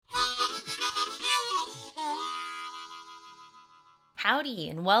Howdy,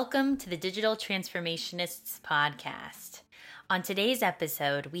 and welcome to the Digital Transformationists podcast. On today's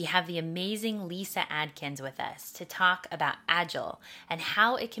episode, we have the amazing Lyssa Adkins with us to talk about Agile and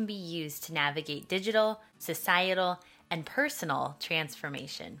how it can be used to navigate digital, societal, and personal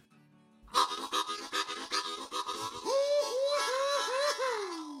transformation.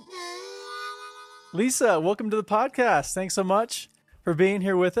 Lyssa, welcome to the podcast. Thanks so much for being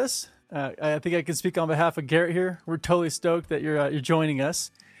here with us. I think I can speak on behalf of Garrett here. We're totally stoked that you're joining us,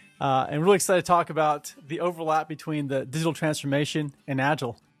 and really excited to talk about the overlap between the digital transformation and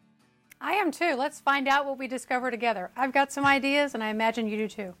Agile. I am too. Let's find out what we discover together. I've got some ideas, and I imagine you do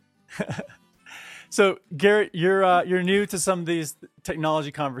too. So, Garrett, you're new to some of these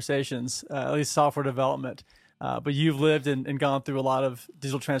technology conversations, at least software development, but you've lived and gone through a lot of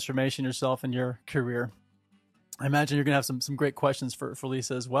digital transformation yourself in your career. I imagine you're going to have some great questions for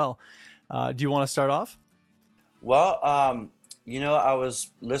Lyssa as well. Do you want to start off? Well, I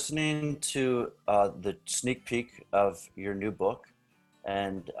was listening to the sneak peek of your new book,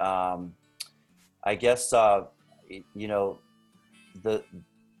 and I guess, the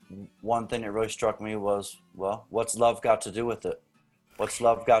one thing that really struck me was, well, what's love got to do with it? What's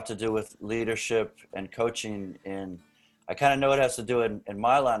love got to do with leadership and coaching? And I kind of know it has to do in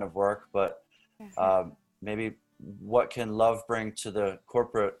my line of work, but maybe what can love bring to the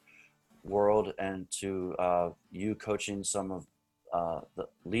corporate world and to you coaching some of the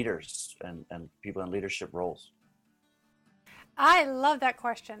leaders and people in leadership roles? I love that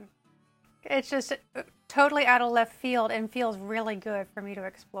question. It's just totally out of left field and feels really good for me to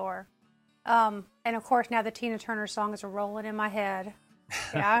explore. And of course, now the Tina Turner songs are rolling in my head.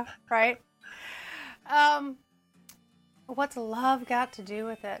 Yeah, right? What's love got to do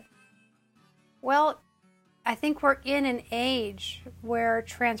with it? Well, I think we're in an age where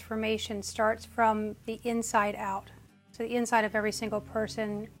transformation starts from the inside out. So the inside of every single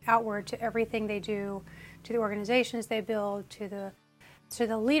person, outward to everything they do, to the organizations they build, to the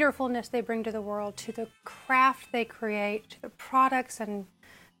leaderfulness they bring to the world, to the craft they create, to the products and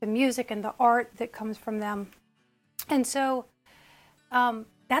the music and the art that comes from them. And so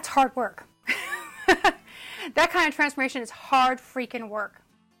that's hard work. That kind of transformation is hard freaking work.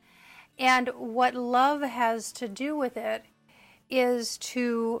 And what love has to do with it is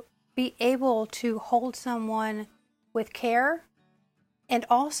to be able to hold someone with care and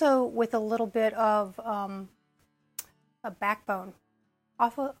also with a little bit of a backbone.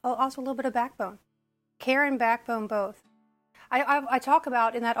 Also a little bit of backbone. Care and backbone both. I talk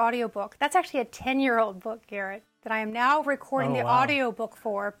about in that audiobook, that's actually a 10-year-old book, Garrett, that I am now recording the audiobook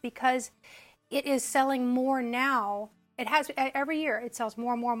for because it is selling more now. It has every year. It sells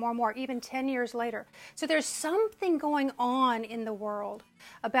more and more and more and more, even 10 years later. So there's something going on in the world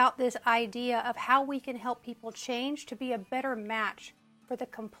about this idea of how we can help people change to be a better match for the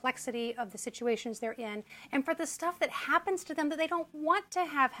complexity of the situations they're in and for the stuff that happens to them that they don't want to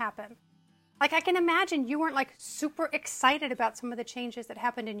have happen. Like, I can imagine you weren't like super excited about some of the changes that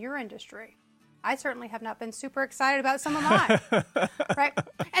happened in your industry. I certainly have not been super excited about some of mine, right?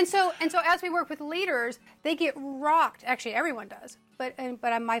 And so as we work with leaders, they get rocked. Actually, everyone does, but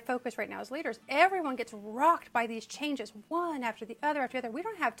my focus right now is leaders. Everyone gets rocked by these changes, one after the other after the other. We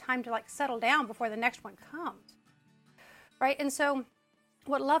don't have time to like settle down before the next one comes, right? And so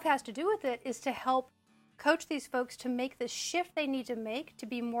what love has to do with it is to help coach these folks to make the shift they need to make to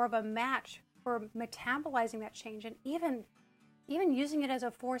be more of a match for metabolizing that change and even using it as a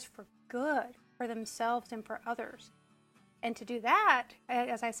force for good for themselves and for others. And to do that,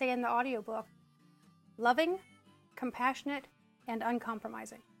 as I say in the audiobook, loving, compassionate, and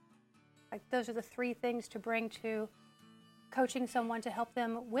uncompromising. Like, those are the three things to bring to coaching someone to help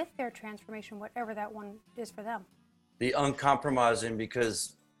them with their transformation, whatever that one is for them. The uncompromising,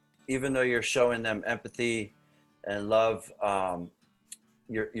 because even though you're showing them empathy and love,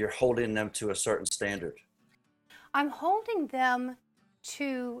 you're holding them to a certain standard. I'm holding them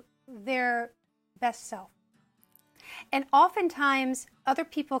to their best self. And oftentimes, other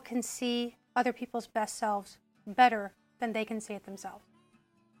people can see other people's best selves better than they can see it themselves.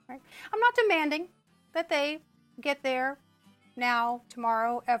 Right? I'm not demanding that they get there now,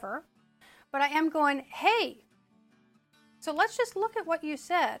 tomorrow, ever. But I am going, hey, so let's just look at what you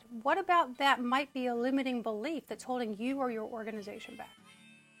said. What about that might be a limiting belief that's holding you or your organization back?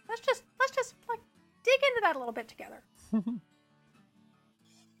 Let's just like dig into that a little bit together.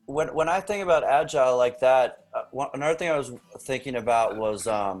 When I think about Agile like that, another thing I was thinking about was,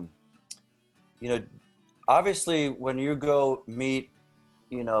 obviously when you go meet,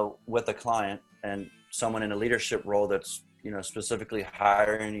 with a client and someone in a leadership role that's, specifically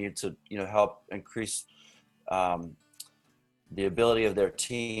hiring you to, help increase the ability of their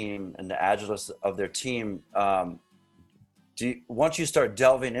team and the agileness of their team, once you start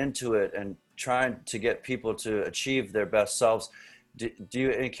delving into it and trying to get people to achieve their best selves, do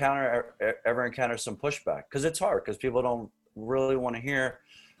you ever encounter some pushback? Because it's hard, because people don't really want to hear,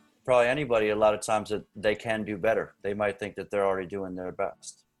 probably anybody, a lot of times, that they can do better. They might think that they're already doing their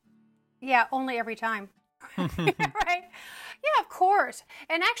best. Yeah, only every time. Right? Yeah, of course.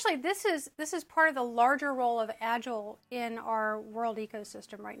 And actually, this is part of the larger role of Agile in our world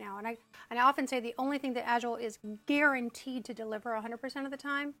ecosystem right now. And I often say the only thing that Agile is guaranteed to deliver 100% of the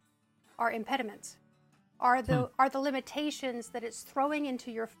time are impediments, are the limitations that it's throwing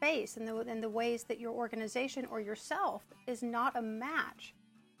into your face, and the ways that your organization or yourself is not a match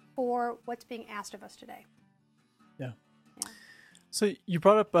for what's being asked of us today. Yeah. So you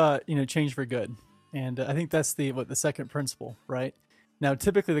brought up, change for good. And I think that's the second principle, right? Now,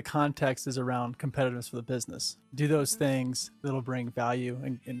 typically the context is around competitiveness for the business. Do those things that'll bring value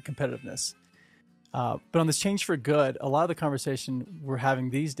and competitiveness. But on this change for good, a lot of the conversation we're having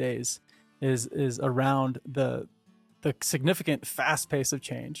these days is around the significant fast pace of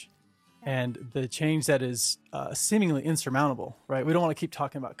change and the change that is seemingly insurmountable, right? We don't want to keep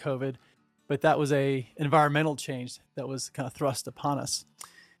talking about COVID, but that was a environmental change that was kind of thrust upon us.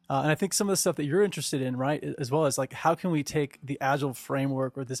 And I think some of the stuff that you're interested in, right, as well as like, how can we take the Agile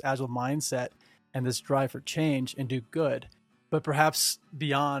framework or this Agile mindset and this drive for change and do good, but perhaps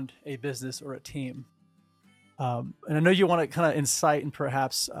beyond a business or a team? And I know you want to kind of incite and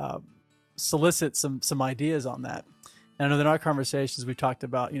perhaps solicit some ideas on that. And I know in our conversations, we've talked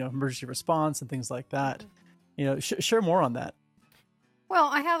about, emergency response and things like that. Share more on that. Well,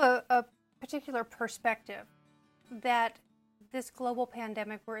 I have a particular perspective that this global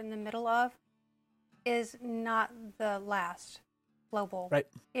pandemic we're in the middle of is not the last global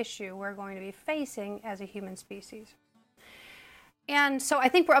issue we're going to be facing as a human species. And so I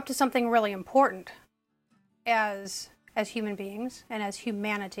think we're up to something really important as human beings and as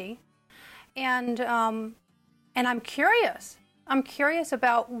humanity. And I'm curious. I'm curious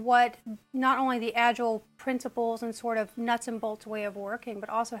about what not only the Agile principles and sort of nuts and bolts way of working, but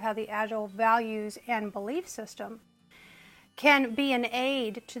also how the Agile values and belief system can be an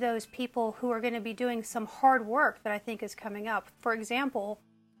aid to those people who are going to be doing some hard work that I think is coming up. For example,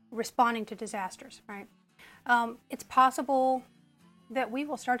 responding to disasters, right? It's possible that we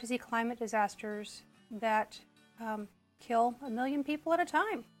will start to see climate disasters that kill 1 million people at a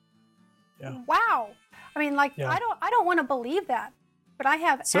time. Yeah. Wow. I mean, I don't want to believe that, but I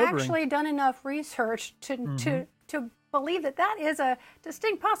have actually done enough research to believe that is a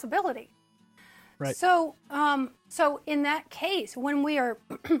distinct possibility. Right. So, so in that case, when we are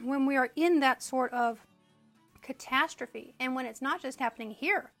in that sort of catastrophe, and when it's not just happening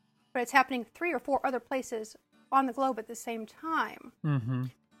here, but it's happening 3 or 4 other places on the globe at the same time,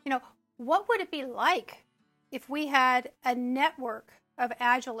 what would it be like if we had a network of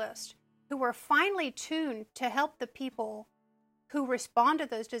Agilists who were finely tuned to help the people who respond to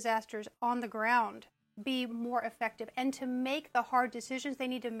those disasters on the ground be more effective and to make the hard decisions they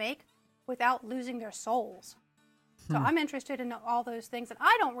need to make without losing their souls? So I'm interested in all those things that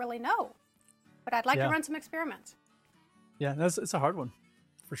I don't really know, but I'd like to run some experiments. Yeah, it's a hard one,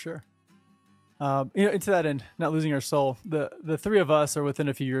 for sure. To that end, not losing our soul, the three of us are within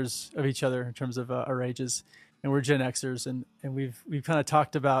a few years of each other in terms of our ages, and we're Gen Xers, and we've kind of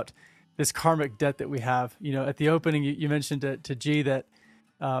talked about this karmic debt that we have. At the opening, you mentioned to G that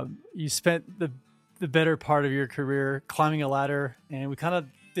you spent the better part of your career climbing a ladder, and we kind of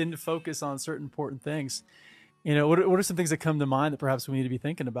didn't focus on certain important things. What are some things that come to mind that perhaps we need to be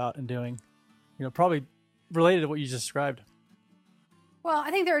thinking about and doing, probably related to what you just described? Well,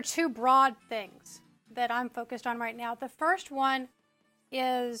 I think there are 2 broad things that I'm focused on right now. The first one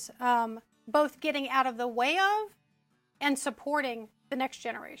is both getting out of the way of and supporting the next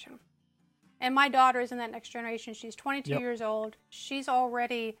generation. And my daughter is in that next generation. She's 22 years old. She's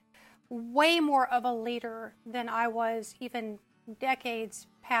already way more of a leader than I was even decades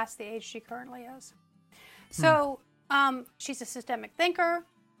past the age she currently is. So she's a systemic thinker.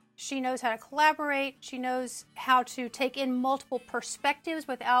 She knows how to collaborate. She knows how to take in multiple perspectives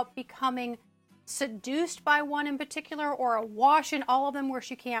without becoming seduced by one in particular or awash in all of them where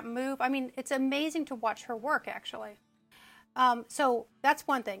she can't move. I mean, it's amazing to watch her work, actually. So that's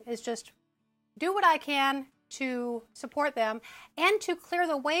one thing, is just do what I can to support them and to clear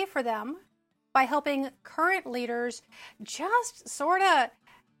the way for them by helping current leaders just sort of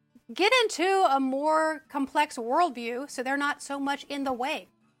get into a more complex worldview so they're not so much in the way.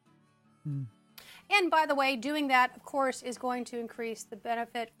 And by the way, doing that, of course, is going to increase the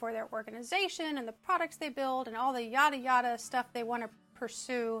benefit for their organization and the products they build and all the yada yada stuff they want to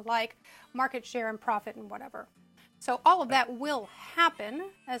pursue, like market share and profit and whatever. So all of that will happen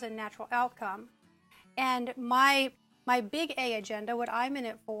as a natural outcome. And my big A agenda, what I'm in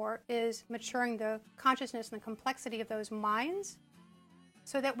it for, is maturing the consciousness and the complexity of those minds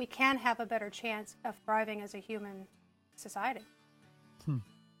so that we can have a better chance of thriving as a human society.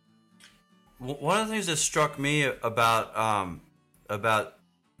 One of the things that struck me about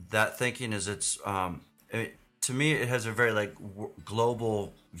that thinking is to me it has a very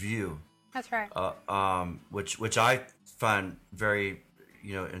global view. That's right. Which I find very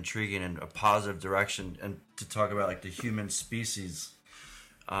intriguing and a positive direction, and to talk about like the human species.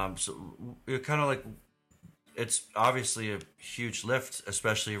 So you're kind of like, it's obviously a huge lift,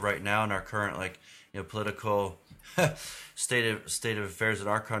 especially right now in our current political state of affairs in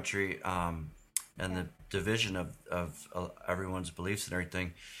our country, and the division of everyone's beliefs and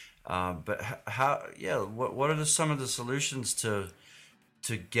everything. But what are some of the solutions to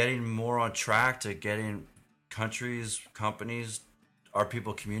getting more on track, to getting countries, companies, are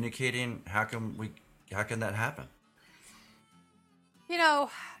people communicating? How can that happen?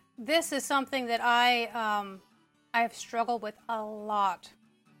 This is something that I have struggled with a lot,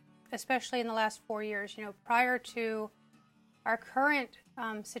 especially in the last 4 years. Prior to our current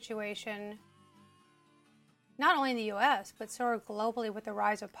situation, not only in the U.S., but sort of globally with the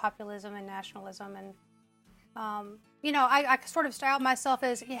rise of populism and nationalism. And, I sort of styled myself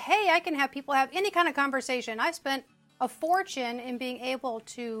as, hey, I can have people have any kind of conversation. I spent a fortune in being able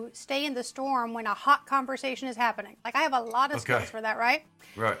to stay in the storm when a hot conversation is happening. Like, I have a lot of skills for that, right?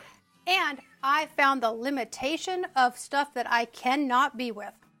 Right. And I found the limitation of stuff that I cannot be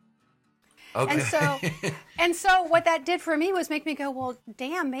with. Okay. And so what that did for me was make me go, well,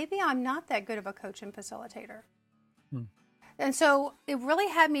 damn, maybe I'm not that good of a coach and facilitator. And so it really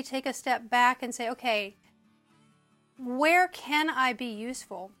had me take a step back and say, okay, where can I be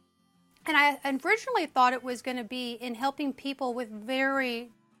useful? And I originally thought it was going to be in helping people with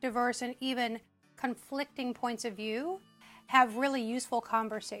very diverse and even conflicting points of view have really useful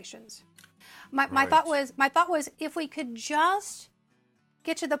conversations. My thought was if we could just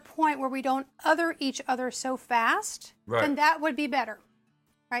get to the point where we don't other each other so fast, then that would be better,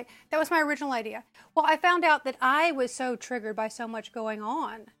 right? That was my original idea. Well, I found out that I was so triggered by so much going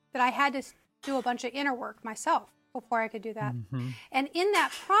on that I had to do a bunch of inner work myself before I could do that. Mm-hmm. And in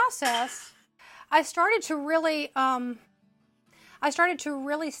that process, I started to really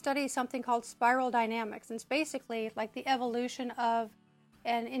study something called spiral dynamics. And it's basically like the evolution of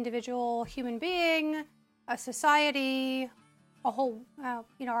an individual human being, a society, a whole,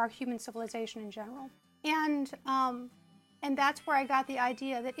 our human civilization in general. And that's where I got the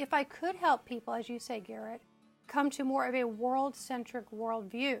idea that if I could help people, as you say, Garrett, come to more of a world-centric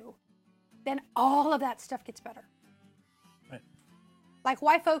worldview, then all of that stuff gets better. Right. Like,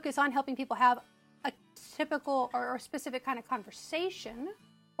 why focus on helping people have a typical or specific kind of conversation,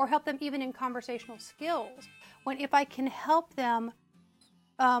 or help them even in conversational skills, when if I can help them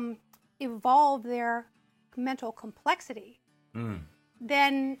evolve their mental complexity,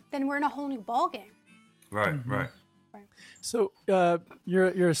 then we're in a whole new ballgame. Right, right. So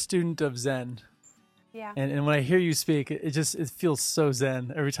you're a student of Zen. Yeah. And when I hear you speak, it feels so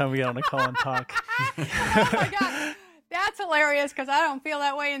Zen every time we get on a call and talk. Oh my God. That's hilarious, because I don't feel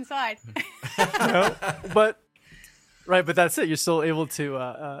that way inside. But that's it. You're still able to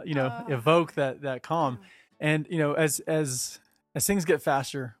evoke that calm. And as things get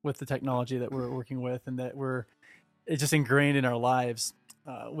faster with the technology that we're working with, and that it's just ingrained in our lives,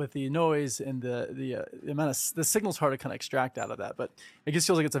 with the noise and the amount of the signal's hard to kind of extract out of that, but it just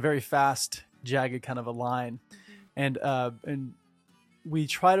feels like it's a very fast, jagged kind of a line. Mm-hmm. And we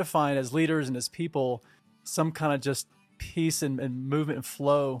try to find, as leaders and as people, some kind of just peace and movement and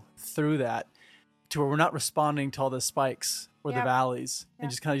flow through that, to where we're not responding to all the spikes or the valleys, and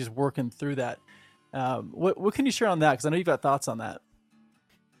just kind of just working through that. What can you share on that? Because I know you've got thoughts on that.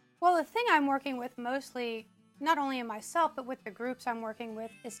 Well, the thing I'm working with mostly, not only in myself, but with the groups I'm working with,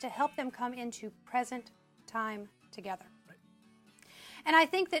 is to help them come into present time together. Right. And I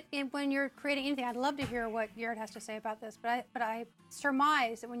think that when you're creating anything, I'd love to hear what Garrett has to say about this, but I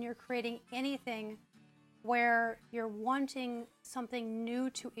surmise that when you're creating anything where you're wanting something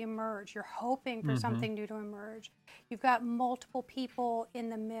new to emerge, you're hoping for something new to emerge, you've got multiple people in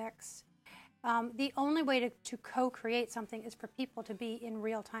the mix, the only way to co-create something is for people to be in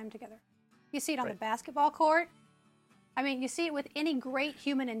real time together. You see it on the basketball court. I mean, you see it with any great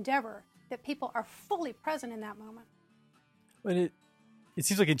human endeavor, that people are fully present in that moment. But it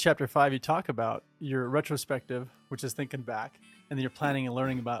seems like in chapter 5, you talk about your retrospective, which is thinking back, and then you're planning and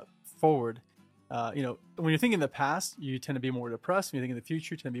learning about forward. When you're thinking the past, you tend to be more depressed. When you think in the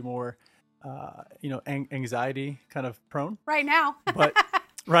future, you tend to be more, anxiety kind of prone. Right now. But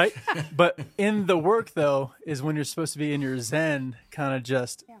right. But in the work, though, is when you're supposed to be in your Zen, kind of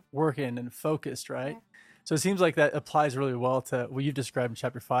just working and focused, right? Yeah. So it seems like that applies really well to what you've described in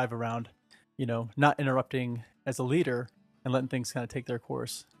chapter 5 around, not interrupting as a leader and letting things kind of take their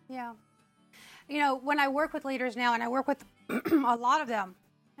course. Yeah. When I work with leaders now, and I work with a lot of them,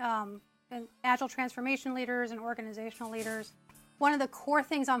 and Agile transformation leaders and organizational leaders, one of the core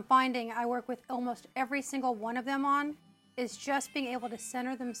things I'm finding I work with almost every single one of them on is just being able to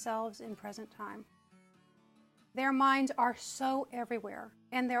center themselves in present time. Their minds are so everywhere,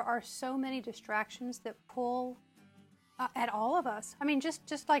 and there are so many distractions that pull at all of us. I mean,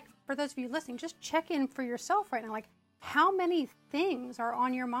 just like for those of you listening, just check in for yourself right now. Like, how many things are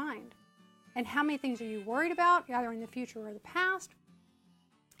on your mind? And how many things are you worried about, either in the future or the past?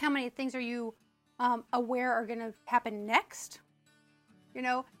 How many things are you aware are going to happen next?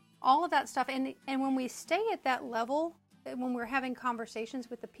 All of that stuff. And when we stay at that level, when we're having conversations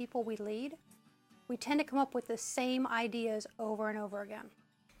with the people we lead, we tend to come up with the same ideas over and over again.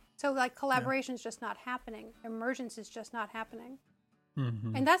 So like collaboration is just not happening. Emergence is just not happening.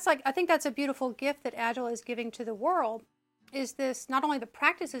 Mm-hmm. And I think that's a beautiful gift that Agile is giving to the world, is this not only the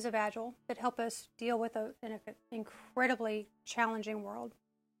practices of Agile that help us deal with an incredibly challenging world,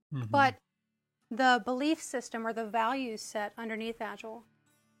 but the belief system or the values set underneath Agile.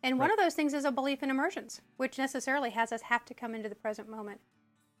 And one of those things is a belief in emergence, which necessarily has us have to come into the present moment.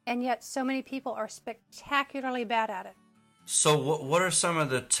 And yet so many people are spectacularly bad at it. So what are some of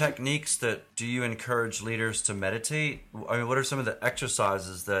the techniques that do you encourage leaders to meditate? I mean, what are some of the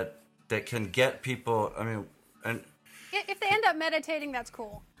exercises that can get people, if they end up meditating, that's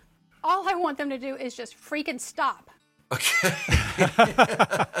cool. All I want them to do is just freaking stop. Okay.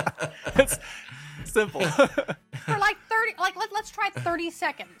 It's simple. For like 30, let's try 30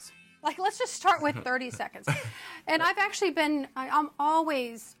 seconds. Let's just start with 30 seconds. And I've actually I'm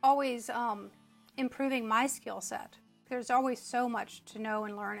always improving my skill set. There's always so much to know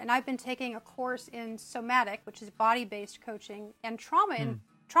and learn. And I've been taking a course in somatic, which is body-based coaching, and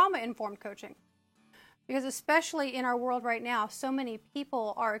trauma-informed coaching. Because especially in our world right now, so many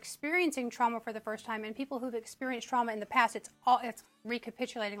people are experiencing trauma for the first time, and people who've experienced trauma in the past, it's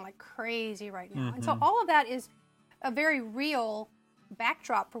recapitulating like crazy right now. Mm-hmm. And so all of that is a very real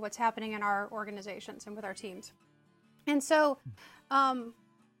backdrop for what's happening in our organizations and with our teams. And so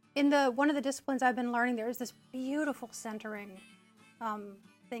in one of the disciplines I've been learning, there's this beautiful centering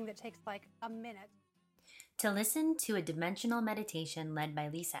thing that takes like a minute. To listen to a dimensional meditation led by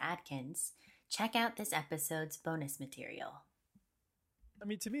Lyssa Adkins, check out this episode's bonus material. I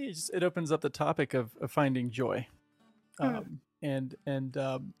mean, to me, it opens up the topic of finding joy. And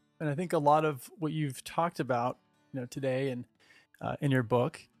I think a lot of what you've talked about, today and in your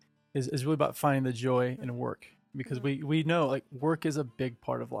book is really about finding the joy in work, because we know like work is a big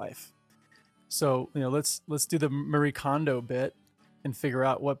part of life. So, let's do the Marie Kondo bit and figure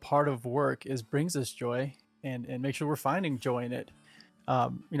out what part of work brings us joy and make sure we're finding joy in it.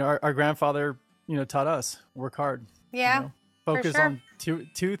 Our grandfather, taught us work hard. Yeah. Focus on two,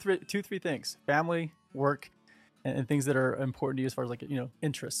 three things: family, work, and things that are important to you as far as like,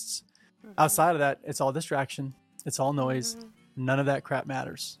 interests. Mm-hmm. Outside of that, it's all distraction. It's all noise. Mm-hmm. None of that crap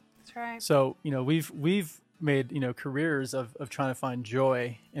matters. That's right. So, we've made, careers of trying to find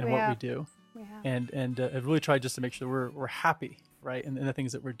joy in what we do. And I've really tried just to make sure we're happy, right? In the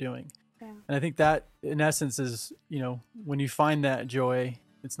things that we're doing. Yeah. And I think that in essence is, when you find that joy,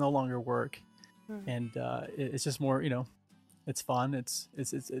 it's no longer work. Mm-hmm. And it's just more, it's fun.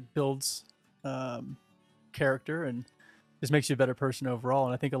 It builds character and just makes you a better person overall.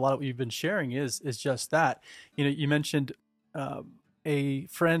 And I think a lot of what you've been sharing is just that. You mentioned a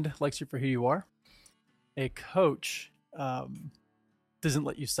friend likes you for who you are. A coach doesn't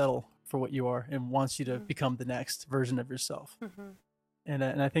let you settle for what you are and wants you to become the next version of yourself. Mm-hmm.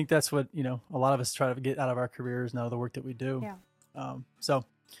 And I think that's what, a lot of us try to get out of our careers and out of the work that we do. Yeah.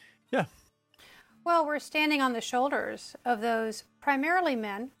 Yeah. Well, we're standing on the shoulders of those primarily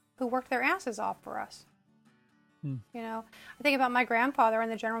men who worked their asses off for us. I think about my grandfather on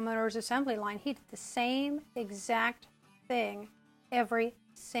the General Motors assembly line. He did the same exact thing every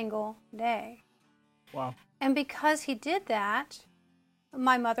single day. Wow. And because he did that,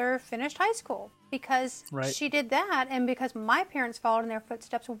 my mother finished high school. Because she did that, and because my parents followed in their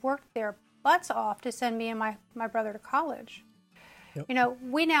footsteps, worked their butts off to send me and my brother to college. Yep.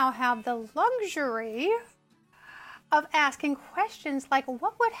 We now have the luxury of asking questions like,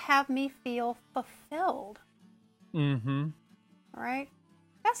 what would have me feel fulfilled? Mm-hmm. All right?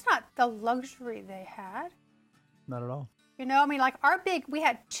 That's not the luxury they had. Not at all. You know, I mean, like we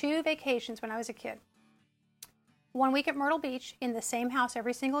had 2 vacations when I was a kid. 1 week at Myrtle Beach in the same house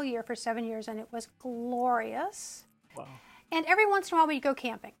every single year for 7 years, and it was glorious. Wow. And every once in a while we'd go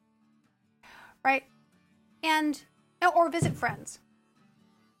camping, right? Or visit friends.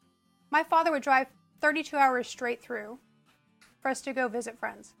 My father would drive 32 hours straight through for us to go visit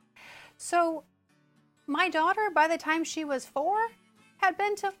friends. So my daughter, by the time she was 4, had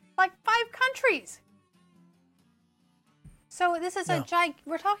been to like 5 countries. So this is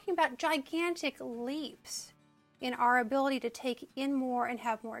we're talking about gigantic leaps in our ability to take in more and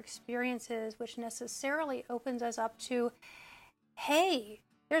have more experiences, which necessarily opens us up to, hey,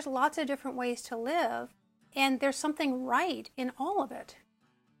 there's lots of different ways to live, and there's something right in all of it.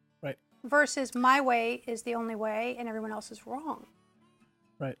 Right. Versus my way is the only way and everyone else is wrong.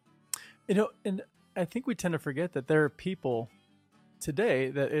 Right. You know, and I think we tend to forget that there are people today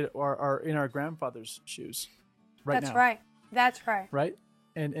that are in our grandfather's shoes right now. That's right. That's right. Right.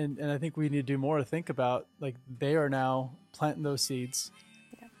 And I think we need to do more to think about, like, they are now planting those seeds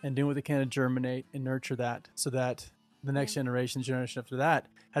and doing what they can to germinate and nurture that so that the next generation after that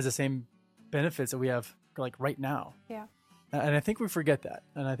has the same benefits that we have, like, right now. Yeah. And I think we forget that.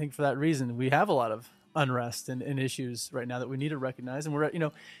 And I think for that reason, we have a lot of unrest and issues right now that we need to recognize. And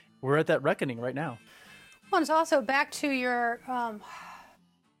we're at that reckoning right now. Well, it's also back to your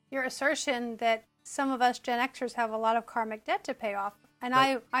assertion that some of us Gen Xers have a lot of karmic debt to pay off. And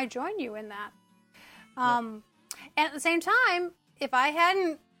right. I join you in that. And at the same time, if I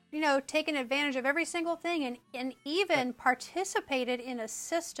hadn't, taken advantage of every single thing and even participated in a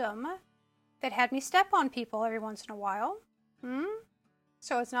system that had me step on people every once in a while,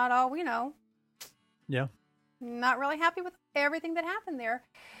 so it's not all, yeah, not really happy with everything that happened there.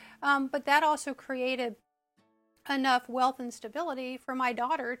 But that also created enough wealth and stability for my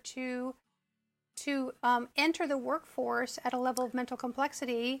daughter to enter the workforce at a level of mental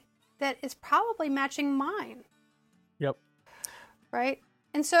complexity that is probably matching mine. Yep. Right.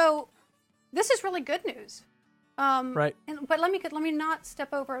 And so this is really good news. Right. But let me not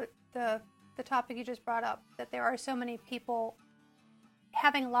step over the topic you just brought up, that there are so many people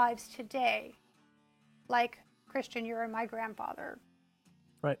having lives today like Christian, you and my grandfather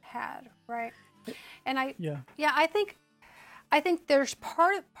had, right? And I think there's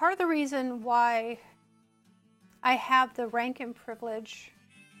part of the reason why I have the rank and privilege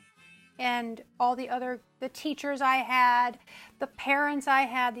and all the teachers I had, the parents I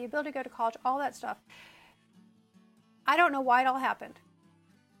had, the ability to go to college, all that stuff. I don't know why it all happened,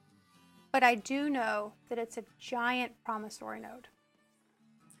 but I do know that it's a giant promissory note.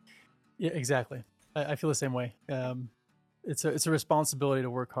 Yeah, exactly. I feel the same way. It's a responsibility to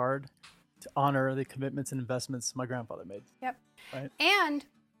work hard, to honor the commitments and investments my grandfather made. Yep. Right. And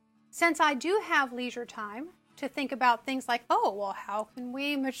since I do have leisure time to think about things like, how can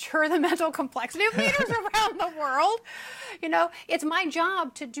we mature the mental complexity of leaders around the world? It's my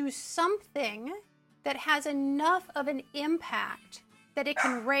job to do something that has enough of an impact that it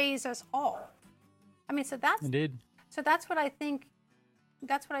can raise us all. I mean, so that's indeed. So that's what I think.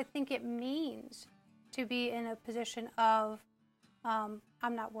 That's what I think it means to be in a position of, I'm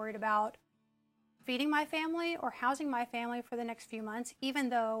not worried about feeding my family or housing my family for the next few months, even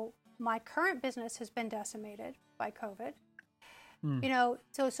though my current business has been decimated by COVID.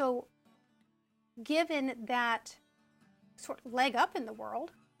 So given that sort of leg up in the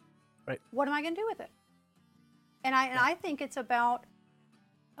world, right, what am I going to do with it? And I think it's about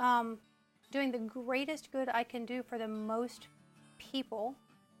doing the greatest good I can do for the most people.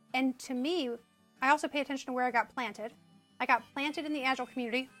 And to me, I also pay attention to where I got planted. I got planted in the Agile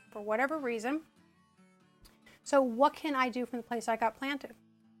community for whatever reason. So what can I do from the place I got planted?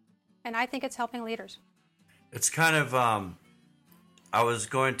 And I think it's helping leaders. It's kind of, I was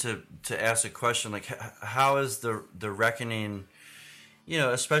going to ask a question, like, how is the reckoning,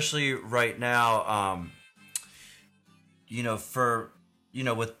 especially right now,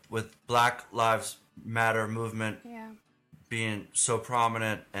 with Black Lives Matter movement being so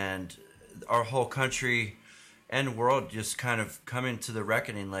prominent and our whole country and world just kind of coming to the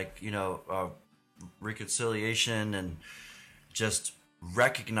reckoning, like, reconciliation and just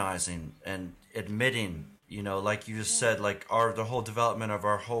recognizing and admitting, like you just said, like the whole development of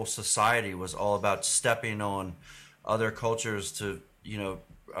our whole society was all about stepping on other cultures to,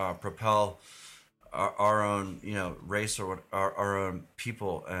 propel our own, race or our own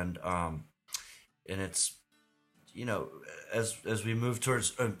people. And it's, as we move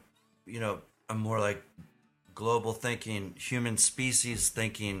towards, a more like global thinking, human species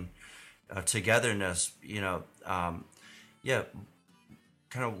thinking, togetherness, yeah,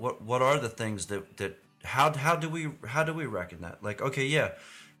 kind of what are the things that how do we reckon that? Like, okay, yeah,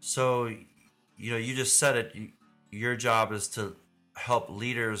 so you just said it. Your job is to help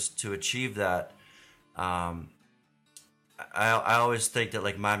leaders to achieve that. I always think that,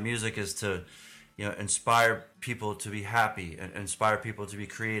 like, my music is to inspire people to be happy and inspire people to be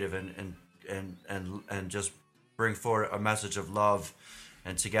creative and just bring forward a message of love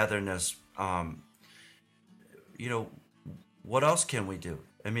and togetherness. What else can we do?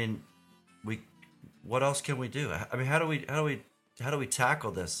 I mean, what else can we do? I mean, how do we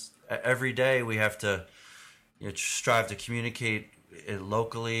tackle this? Every day we have to strive to communicate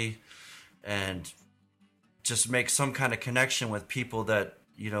locally and just make some kind of connection with people that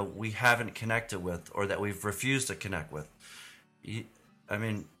we haven't connected with or that we've refused to connect with. I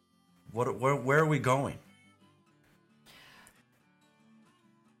mean, where are we going?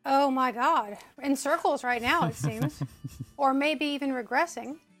 Oh my God, in circles right now, it seems, or maybe even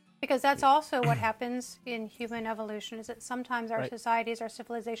regressing, because that's also what happens in human evolution, is that sometimes our societies, our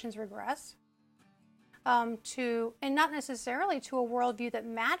civilizations regress and not necessarily to a worldview that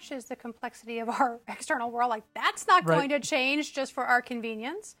matches the complexity of our external world. Like, that's not going to change just for our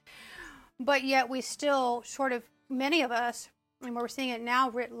convenience. But yet we still sort of, many of us, and we're seeing it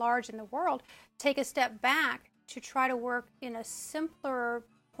now writ large in the world, take a step back to try to work in a simpler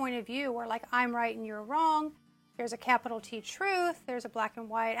point of view where, like, I'm right and you're wrong. There's a capital T truth. There's a black and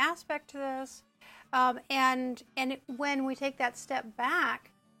white aspect to this. When we take that step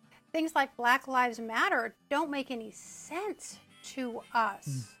back, things like Black Lives Matter don't make any sense to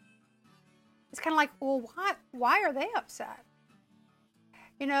us. It's kind of like, well, why are they upset?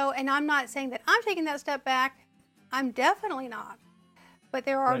 And I'm not saying that I'm taking that step back. I'm definitely not. But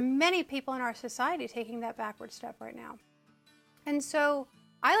there are many people in our society taking that backward step right now. And so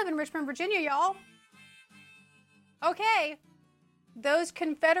I live in Richmond, Virginia, y'all. Okay, those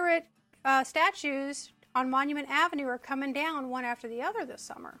Confederate statues on Monument Avenue are coming down one after the other this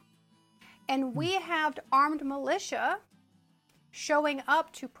summer. And we have armed militia showing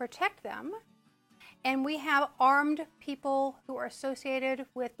up to protect them. And we have armed people who are associated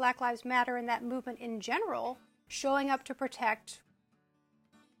with Black Lives Matter and that movement in general showing up to protect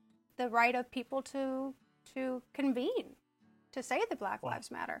the right of people to convene, to say that Black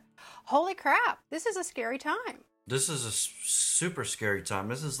Lives Matter. Holy crap, this is a scary time. This is a super scary time.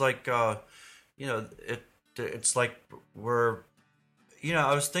 This is like, it's like we're,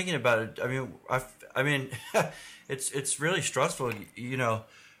 I was thinking about it. I mean, it's really stressful.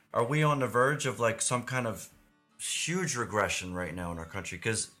 Are we on the verge of like some kind of huge regression right now in our country?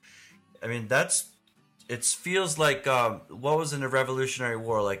 Because, it feels like what was in the Revolutionary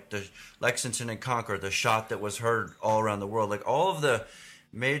War, like the Lexington and Concord, the shot that was heard all around the world, like all of the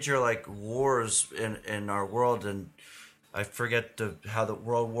major like wars in our world, and I forget how the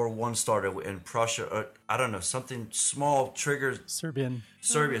World War I started in Prussia. I don't know, something small triggers Serbia.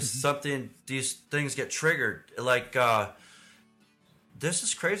 Something, these things get triggered. Like this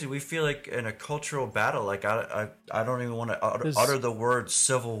is crazy. We feel like in a cultural battle. Like I don't even want to utter the word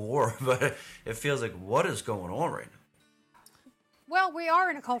civil war, but it feels like, what is going on right now? Well, we are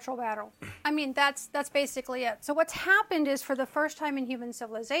in a cultural battle. That's basically it. So what's happened is, for the first time in human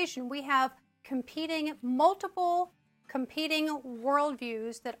civilization, we have multiple competing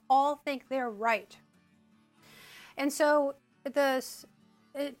worldviews that all think they're right. And so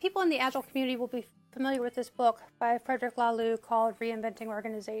people in the Agile community will be familiar with this book by Frederick Laloux called Reinventing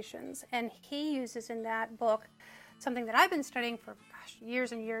Organizations. And he uses in that book something that I've been studying for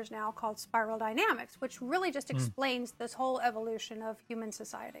years and years now, called spiral dynamics, which really just explains this whole evolution of human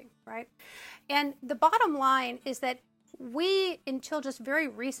society, right? And the bottom line is that we, until just very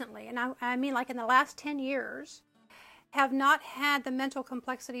recently, and I mean like in the last 10 years, have not had the mental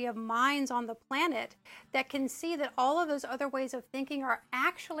complexity of minds on the planet that can see that all of those other ways of thinking are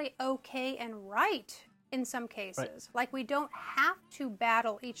actually okay and right in some cases. Right. Like, we don't have to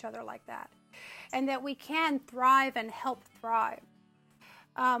battle each other like that, and that we can thrive and help thrive.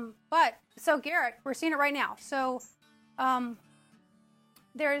 So Garrett, we're seeing it right now. So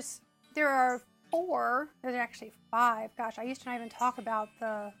there are there's actually 5. Gosh, I used to not even talk about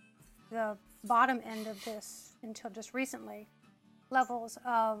the bottom end of this until just recently, levels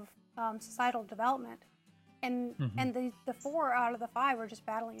of societal development, and the 4 out of the 5 are just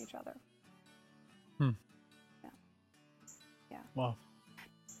battling each other. Yeah. Wow.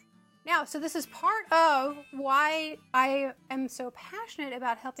 Now, so this is part of why I am so passionate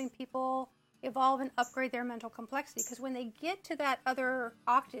about helping people evolve and upgrade their mental complexity. Because when they get to that other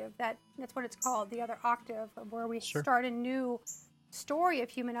octave, that's what it's called, the other octave, where we start a new story of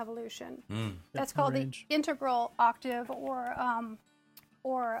human evolution. That's called the integral octave, or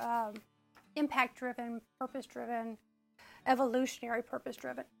impact-driven, purpose-driven, evolutionary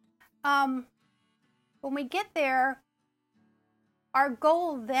purpose-driven. When we get there, our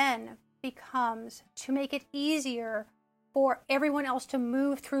goal then becomes to make it easier for everyone else to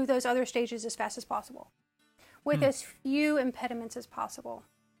move through those other stages as fast as possible, with as few impediments as possible.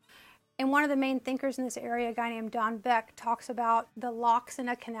 And one of the main thinkers in this area, a guy named Don Beck, talks about the locks in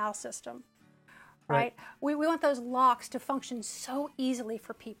a canal system, right? We want those locks to function so easily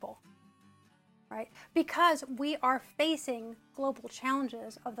for people, right? Because we are facing global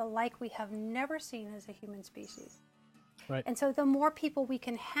challenges of the like we have never seen as a human species. Right. And so the more people we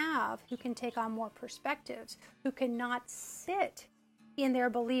can have who can take on more perspectives, who cannot sit in their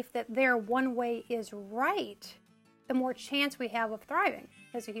belief that their one way is right, the more chance we have of thriving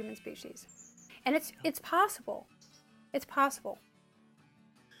as a human species. And it's possible. It's possible.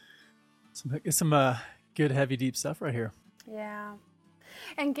 Some good, heavy, deep stuff right here. Yeah.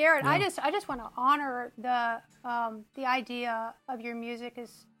 And Garrett, I just want to honor the idea of your music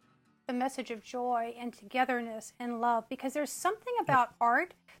as the message of joy and togetherness and love, because there's something about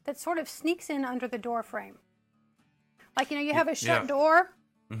art that sort of sneaks in under the door frame. Like, you have a shut door.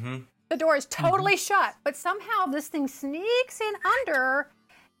 Mm-hmm. The door is totally shut, but somehow this thing sneaks in under,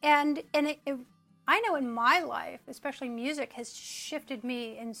 and I know in my life, especially music, has shifted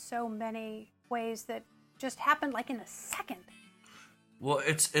me in so many ways that just happened like in a second. Well,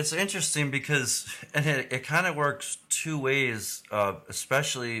 it's interesting because, and it kind of works two ways,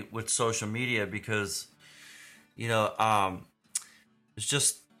 especially with social media, because, it's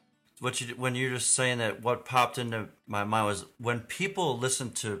just when you're just saying that, what popped into my mind was when people listen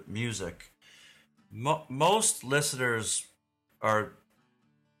to music, most listeners are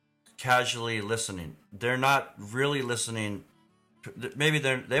casually listening. They're not really listening. Maybe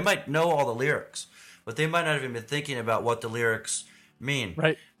they might know all the lyrics, but they might not even be thinking about what the lyrics mean.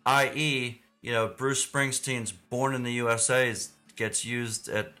 Right. I.e., Bruce Springsteen's "Born in the USA" gets used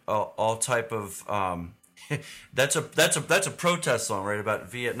at all type of. That's a protest song, right, about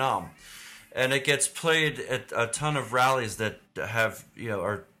Vietnam, and it gets played at a ton of rallies that have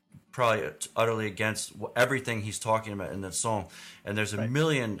are probably utterly against everything he's talking about in that song. And there's a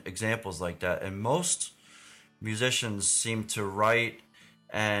million examples like that. And most musicians seem to write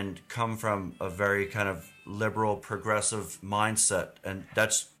and come from a very kind of liberal, progressive mindset, and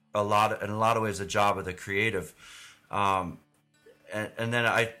that's in a lot of ways a job of the creative. And then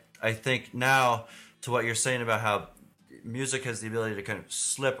I think now to what you're saying about how music has the ability to kind of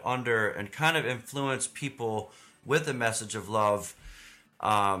slip under and kind of influence people with a message of love,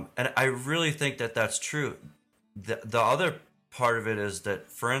 and I really think that that's true. The other part of it is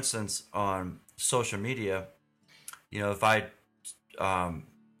that, for instance, on social media, if I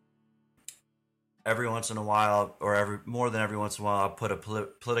every once in a while, or more than every once in a while, I'll put a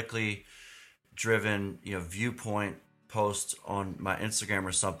politically driven, viewpoint post on my Instagram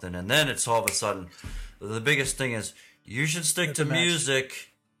or something, and then it's all of a sudden the biggest thing is, you should stick to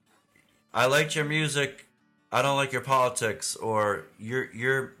music. I liked your music. I don't like your politics. Or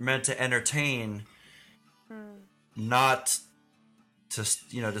you're meant to entertain, not to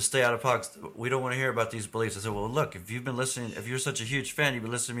stay out of politics. We don't want to hear about these beliefs. I said, well, look, if you're such a huge fan, you've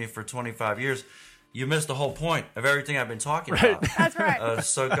been listening to me for 25 years. You missed the whole point of everything I've been talking about. That's right.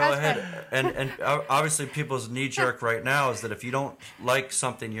 So go ahead. Right. And obviously people's knee-jerk right now is that if you don't like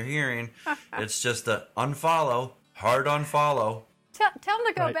something you're hearing, it's just a unfollow, hard unfollow. Tell them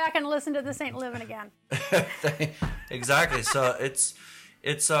to go back and listen to This Ain't Living Again. Exactly. So it's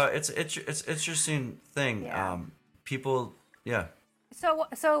interesting thing. Yeah. People, yeah.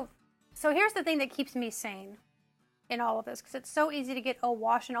 So here's the thing that keeps me sane in all of this, because it's so easy to get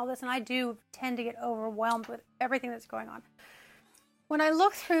awash in all this, and I do tend to get overwhelmed with everything that's going on. When I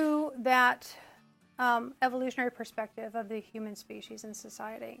look through that evolutionary perspective of the human species and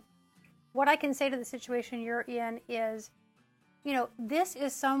society, what I can say to the situation you're in is, this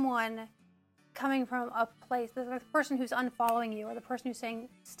is someone coming from a place, the person who's unfollowing you, or the person who's saying,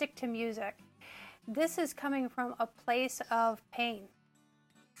 stick to music. This is coming from a place of pain.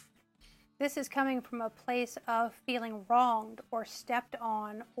 This is coming from a place of feeling wronged or stepped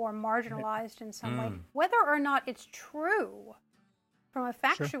on or marginalized in some way. Whether or not it's true from a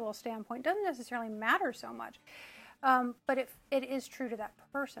factual standpoint doesn't necessarily matter so much. But it is true to that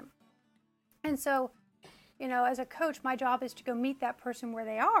person. And so, as a coach, my job is to go meet that person where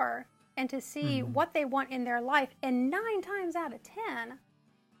they are and to see what they want in their life. And 9 times out of 10,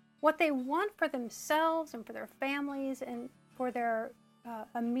 what they want for themselves and for their families and for their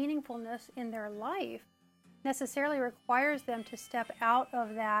a meaningfulness in their life necessarily requires them to step out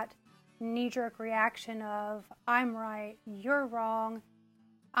of that knee-jerk reaction of, I'm right, you're wrong,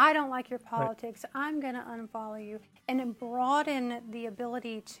 I don't like your politics, right. I'm going to unfollow you, and then broaden the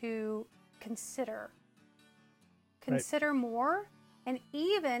ability to consider right. more, and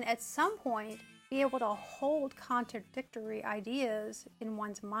even at some point be able to hold contradictory ideas in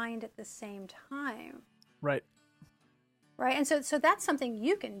one's mind at the same time. Right. Right, and so that's something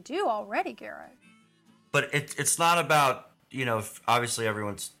you can do already, Garrett. But it's not about, obviously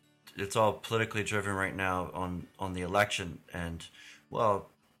it's all politically driven right now on the election. And, well,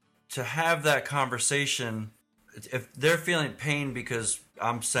 to have that conversation, if they're feeling pain because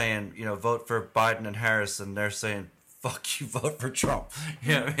I'm saying, vote for Biden and Harris, and they're saying, fuck you, vote for Trump.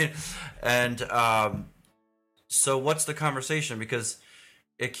 You know what I mean? And so what's the conversation? Because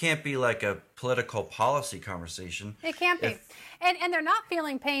it can't be like a political policy conversation. It can't be. And they're not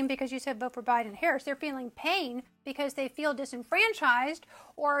feeling pain because you said vote for Biden and Harris. They're feeling pain because they feel disenfranchised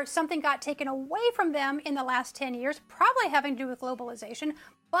or something got taken away from them in the last 10 years, probably having to do with globalization,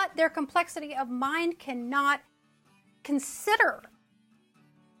 but their complexity of mind cannot consider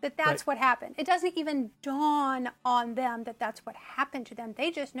that that's right. what happened. It doesn't even dawn on them that that's what happened to them. They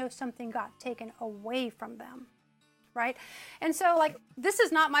just know something got taken away from them. Right? And so, this is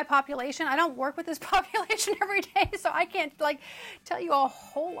not my population. I don't work with this population every day, so I can't, tell you a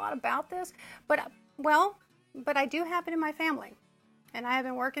whole lot about this. But I do have it in my family, and I have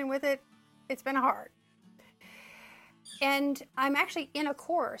been working with it. It's been hard. And I'm actually in a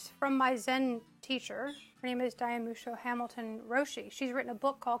course from my Zen teacher. Her name is Diane Musho Hamilton Roshi. She's written a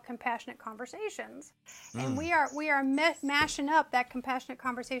book called Compassionate Conversations. And we are mashing up that Compassionate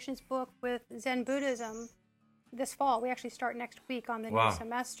Conversations book with Zen Buddhism this fall. We actually start next week on the new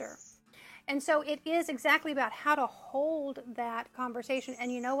semester. And so it is exactly about how to hold that conversation.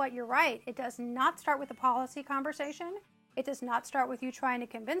 And you know what? You're right. It does not start with a policy conversation. It does not start with you trying to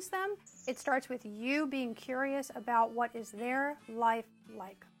convince them. It starts with you being curious about what is their life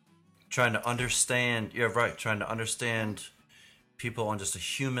like. Trying to understand, you're right, trying to understand people on just a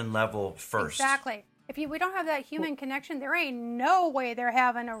human level first. Exactly. If we don't have that human connection, there ain't no way they're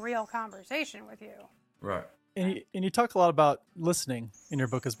having a real conversation with you. Right. And you talk a lot about listening in your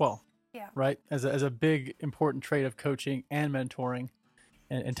book as well. Yeah. Right? As a big, important trait of coaching and mentoring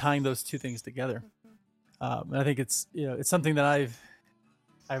and tying those two things together. And I think it's something that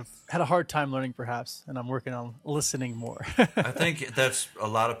I've had a hard time learning perhaps, and I'm working on listening more. I think that's a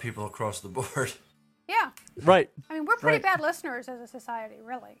lot of people across the board. Yeah. Right. I mean, we're pretty bad listeners as a society,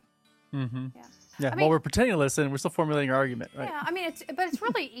 really. Mm-hmm. Yeah. While we're pretending to listen, we're still formulating our argument, right? Yeah. I mean, it's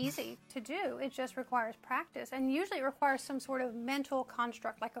really easy to do. It just requires practice, and usually it requires some sort of mental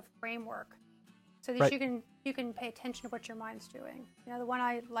construct, like a framework, so that you can pay attention to what your mind's doing. The one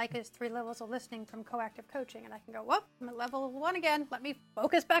I like is 3 levels of listening from coactive coaching, and I can go, whoop, I'm at level 1 again. Let me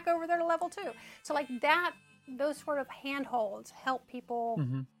focus back over there to level 2. So those sort of handholds help people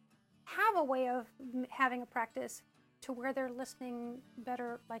have a way of having a practice to where they're listening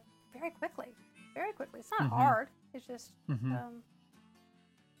better, very quickly. Very quickly. It's not hard. It's just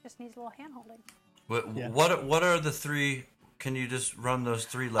just needs a little hand holding. What are the 3? Can you just run those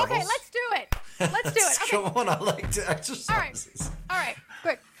 3 levels? Okay, let's do it. Okay. Come on, I like to exercise. All right,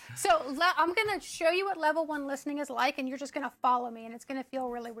 good. So I'm going to show you what level 1 listening is like, and you're just going to follow me, and it's going to feel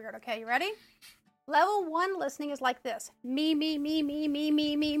really weird. Okay, you ready? Level 1 listening is like this. Me, me, me, me, me,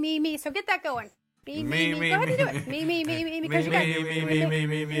 me, me, me, me. So get that going. Me, me, me. Go ahead and do it. Me, me, me, me, because you got me, me, me, me,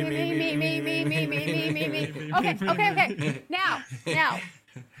 me, me, me, me, me, me, me, me, me, me. Okay. Now,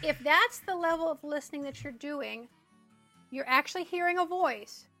 if that's the level of listening that you're doing, you're actually hearing a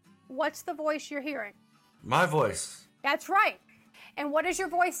voice. What's the voice you're hearing? My voice. That's right. And what is your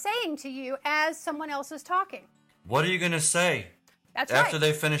voice saying to you as someone else is talking? What are you going to say? That's after right.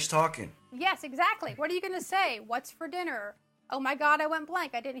 they finish talking? Yes, exactly. What are you going to say? What's for dinner? Oh my God, I went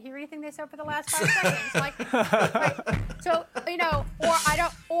blank. I didn't hear anything they said for the last 5 seconds. Right? So,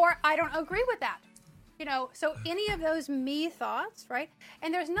 or I don't agree with that. So any of those me thoughts, right?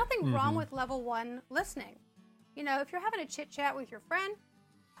 And there's nothing wrong with level 1 listening. If you're having a chit chat with your friend,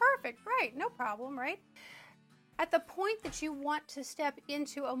 perfect, great, no problem, right? At the point that you want to step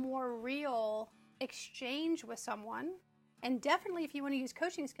into a more real exchange with someone, and definitely if you want to use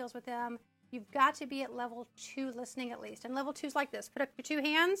coaching skills with them, you've got to be at level 2 listening at least. And level 2 is like this. Put up your 2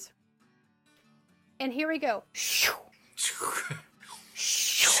 hands. And here we go.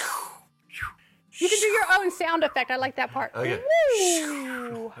 You can do your own sound effect. I like that part. Okay.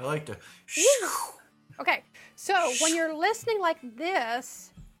 Woo. I like to. Okay. So when you're listening like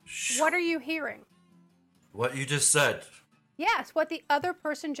this, What are you hearing? What you just said. Yes, what the other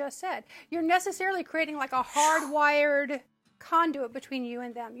person just said. You're necessarily creating like a hardwired conduit between you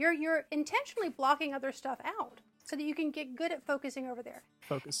and them. You're intentionally blocking other stuff out so that you can get good at focusing over there.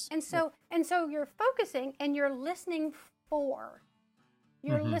 Focus. And so you're focusing and you're listening for.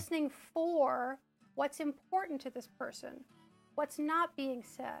 You're listening for what's important to this person, what's not being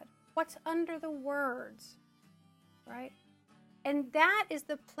said, what's under the words, right? And that is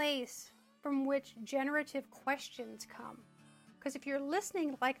the place from which generative questions come. Because if you're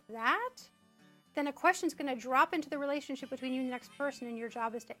listening like that, then a question's going to drop into the relationship between you and the next person, and your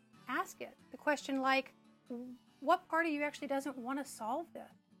job is to ask it. The question like, what part of you actually doesn't want to solve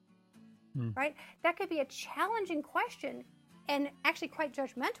this? Right? That could be a challenging question and actually quite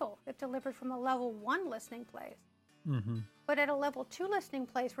judgmental if delivered from a level 1 listening place. But at a level 2 listening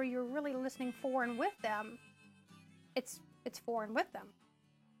place where you're really listening for and with them, it's for and with them.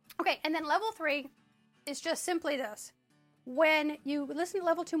 Okay, and then level 3 is just simply this. When you listen to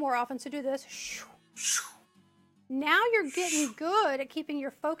level 2 more often, so do this. Now you're getting good at keeping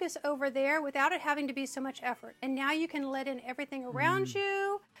your focus over there without it having to be so much effort. And now you can let in everything around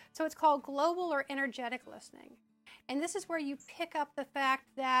you. So it's called global or energetic listening. And this is where you pick up the fact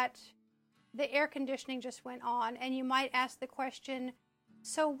that the air conditioning just went on, and you might ask the question,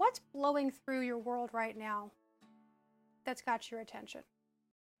 so what's blowing through your world right now that's got your attention?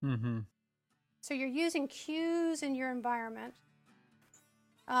 So you're using cues in your environment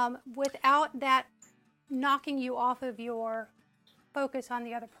without that knocking you off of your focus on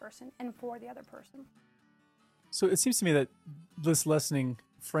the other person and for the other person. So it seems to me that this listening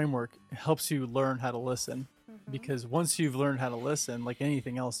framework helps you learn how to listen, because once you've learned how to listen, like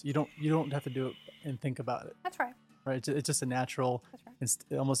anything else, you don't have to do it and think about it. That's right. Right? It's just a natural,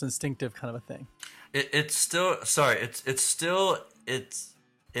 almost instinctive kind of a thing.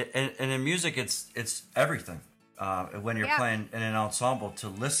 And in music, it's everything. When you're playing in an ensemble, to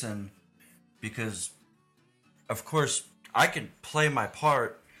listen, because, of course, I can play my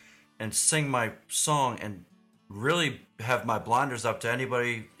part and sing my song and really have my blinders up to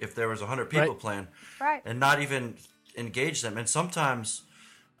anybody if there was 100 people playing, and not even engage them. And sometimes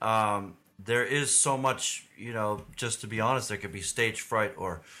there is so much, just to be honest, there could be stage fright,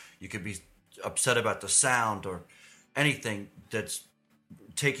 or you could be upset about the sound or anything that's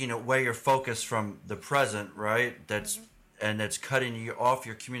taking away your focus from the present, right? That's cutting you off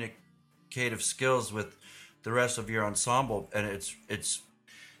your communicative skills with the rest of your ensemble. And it's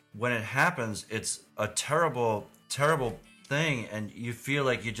when it happens, it's a terrible thing, and you feel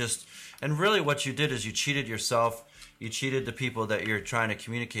like and really what you did is you cheated yourself, you cheated the people that you're trying to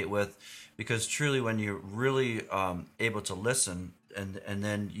communicate with, because truly when you're really able to listen and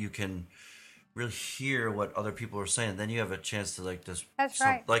then you can really hear what other people are saying, then you have a chance to like this. That's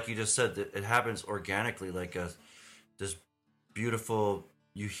right. Like you just said, that it happens organically, like this beautiful.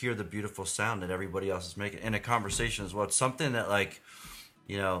 You hear the beautiful sound that everybody else is making in a conversation as well. It's something that, like,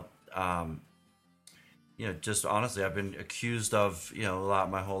 just honestly, I've been accused of, a lot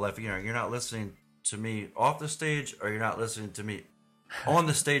my whole life. You're not listening to me off the stage, or you're not listening to me on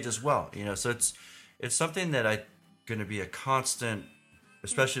the stage as well. So it's something that I going to be a constant.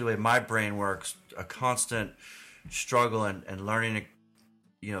 Especially the way my brain works, a constant struggle and learning,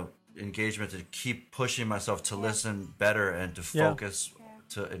 engagement to keep pushing myself to listen better and to focus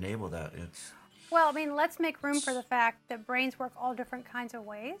to enable that. Well, let's make room for the fact that brains work all different kinds of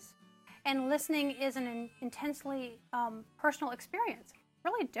ways, and listening is an intensely personal experience,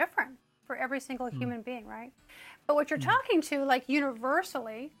 really different for every single human being, right? But what you're talking to, like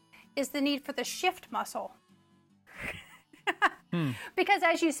universally, is the need for the shift muscle. Because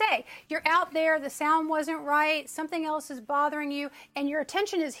as you say, you're out there, the sound wasn't right, something else is bothering you, and your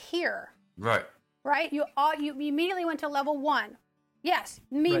attention is here. Right. You immediately went to level 1. Yes,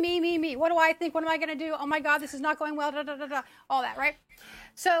 me. What do I think? What am I going to do? Oh my God, this is not going well. All that, right?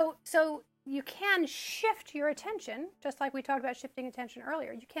 So you can shift your attention, just like we talked about shifting attention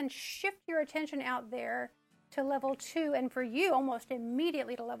earlier. You can shift your attention out there to level 2, and for you, almost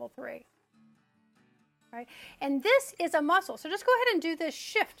immediately to level 3. Right? And this is a muscle. So just go ahead and do this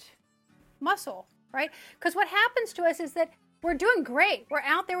shift muscle, right? Because what happens to us is that we're doing great. We're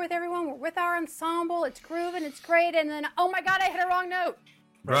out there with everyone. We're with our ensemble. It's grooving. It's great. And then, oh my God, I hit a wrong note.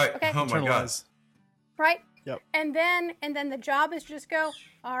 Right. Okay. Oh my God. Right? Yep. And then the job is just go,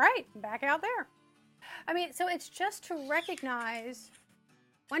 all right, back out there. So it's just to recognize,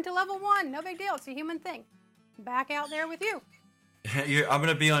 went to level 1, no big deal. It's a human thing. Back out there with you. I'm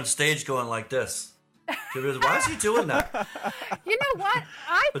going to be on stage going like this. Why is he doing that? You know what?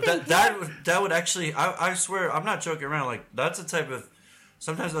 I think that would actually, I swear, I'm not joking around. Like, that's the type of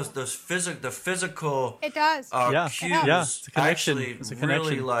sometimes the physical It does. cues it's a connection. actually It's a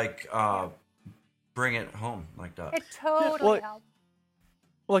really connection. like bring it home like that. It totally Well, helps.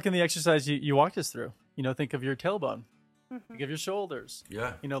 Well, like in the exercise you walked us through, think of your tailbone, think of your shoulders,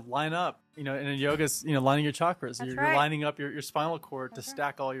 Yeah. Line up, and in yoga, lining your chakras. That's You're right. lining up your spinal cord to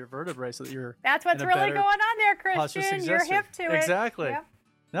stack all your vertebrae so that you're That's what's in a really better going on there, posture Christian. You're successor. hip to it. Exactly. Yep.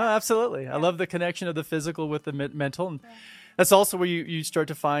 No, absolutely. I love the connection of the physical with the mental. And that's also where you start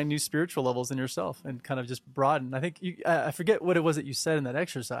to find new spiritual levels in yourself and kind of just broaden. I think I forget what it was that you said in that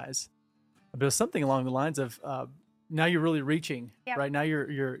exercise, but it was something along the lines of now you're really reaching, right? Now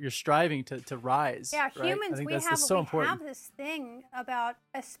you're striving to rise. Yeah, right? humans, I think we that's so important. have this thing about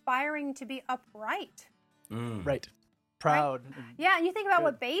aspiring to be upright. Right. Proud. Right? Yeah, and you think about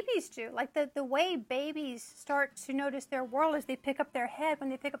what babies do. Like the way babies start to notice their world is they pick up their head. When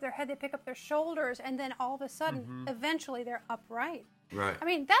they pick up their head, they pick up their shoulders, and then all of a sudden, eventually, they're upright. Right. I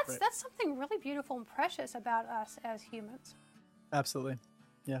mean, that's something really beautiful and precious about us as humans. Absolutely.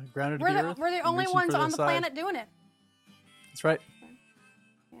 Yeah, grounded to We're the the, earth. we're the and only reaching ones for on the side. planet doing it. That's right.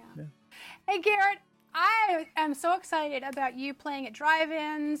 Yeah. Hey, Garrett, I am so excited about you playing at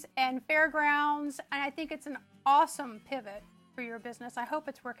drive-ins and fairgrounds, and I think it's an awesome pivot for your business. I hope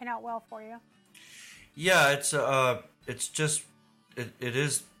it's working out well for you. Yeah, it's just it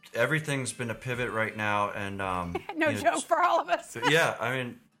is everything's been a pivot right now, and No joke for all of us. yeah, I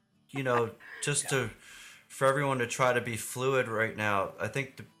mean, just for everyone to try to be fluid right now. I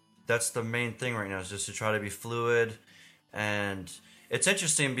think that's the main thing right now is just to try to be fluid, and it's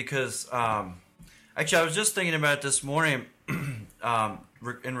interesting because actually I was just thinking about it this morning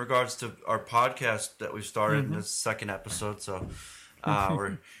in regards to our podcast that we've started in this second episode. So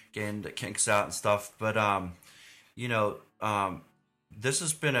we're getting the kinks out and stuff, but this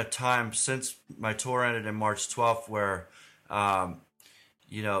has been a time since my tour ended in March 12th where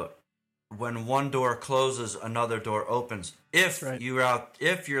when one door closes, another door opens. If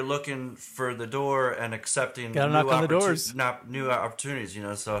you're looking for the door and accepting Gotta knock on the doors. new opportunities,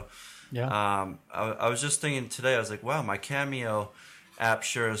 So, I was just thinking today. I was like, wow, my Cameo app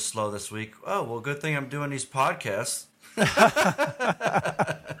sure is slow this week. Oh, well, good thing I'm doing these podcasts.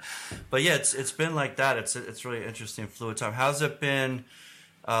 But yeah, it's been like that. It's really interesting, fluid time. How's it been,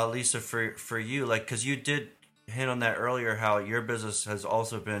 Lyssa, for you? Like, because you did hint on that earlier, how your business has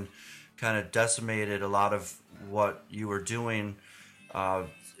also been kind of decimated. A lot of what you were doing. Are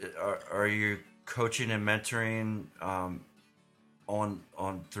you coaching and mentoring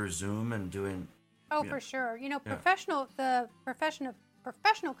on through Zoom and doing? Oh, for sure. The profession of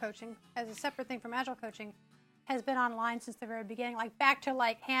professional coaching as a separate thing from Agile coaching has been online since the very beginning, like back to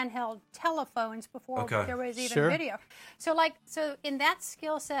like handheld telephones before there was even video. So in that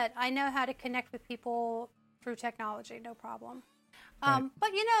skill set, I know how to connect with people through technology, no problem. But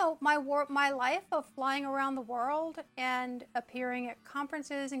my life of flying around the world and appearing at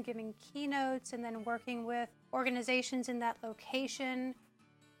conferences and giving keynotes and then working with organizations in that location,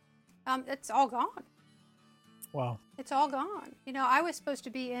 it's all gone. Wow. It's all gone. I was supposed to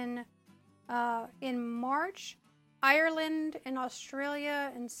be in March, Ireland and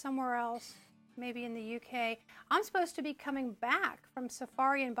Australia and somewhere else, maybe in the UK. I'm supposed to be coming back from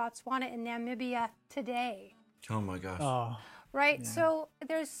safari in Botswana and Namibia today. Oh my gosh. Oh. Right? Yeah. So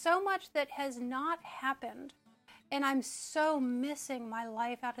there's so much that has not happened. And I'm so missing my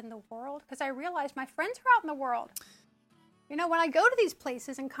life out in the world because I realize my friends are out in the world. When I go to these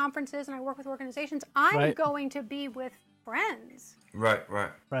places and conferences and I work with organizations, I'm going to be with friends. Right.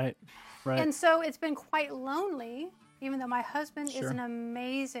 And so it's been quite lonely, even though my husband is an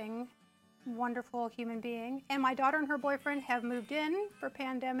amazing, wonderful human being. And my daughter and her boyfriend have moved in for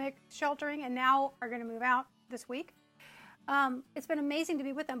pandemic sheltering and now are going to move out this week. It's been amazing to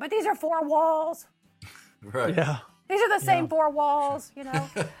be with them. But these are four walls. Right. Yeah. These are the same four walls,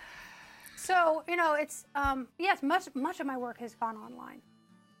 So, it's, yes, much of my work has gone online.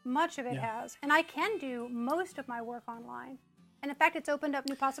 Much of it has. And I can do most of my work online. And in fact, it's opened up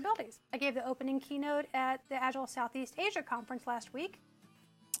new possibilities. I gave the opening keynote at the Agile Southeast Asia conference last week,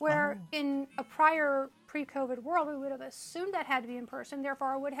 where in a prior pre-COVID world, we would have assumed that had to be in person.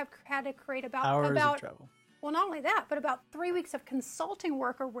 Therefore, I would have had to create Hours of travel. Well, not only that, but about 3 weeks of consulting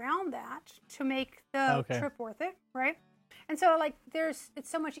work around that to make the trip worth it, right? And so, it's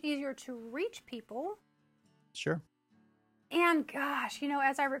so much easier to reach people. Sure. And gosh,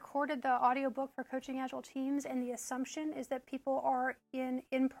 as I recorded the audiobook for Coaching Agile Teams, and the assumption is that people are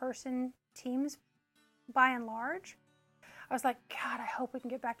in-person teams by and large, I was like, God, I hope we can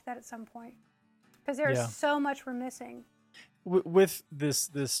get back to that at some point. Because there's so much we're missing. With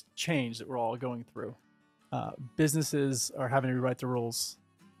this change that we're all going through, businesses are having to rewrite the rules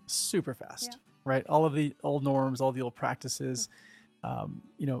super fast, Yeah. right? All of the old norms, all the old practices,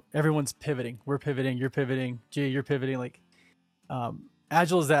 everyone's pivoting. We're pivoting, you're pivoting, G, you're pivoting. Like,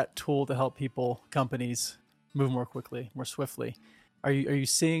 Agile is that tool to help people, companies move more quickly, more swiftly. Are you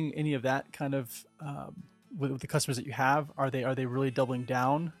seeing any of that kind of with the customers that you have? Are they really doubling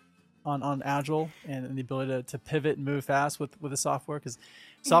down on Agile and the ability to pivot and move fast with the software? Because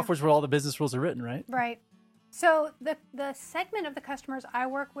software's where all the business rules are written, right? Right. So the segment of the customers I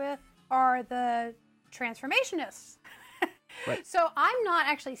work with are the transformationists. Right. So I'm not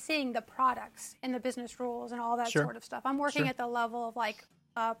actually seeing the products and the business rules and all that Sure. sort of stuff. I'm working Sure. at the level of like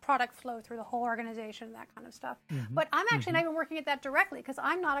product flow through the whole organization, that kind of stuff. Mm-hmm. But I'm actually not even working at that directly because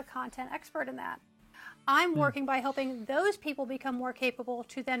I'm not a content expert in that. I'm working by helping those people become more capable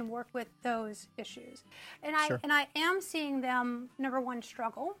to then work with those issues. And Sure. I am seeing them, number one,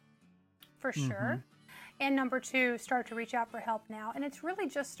 struggle, for sure. And number two, start to reach out for help now. And it's really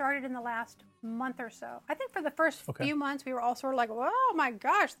just started in the last month or so. I think for the first few months, we were all sort of like, oh my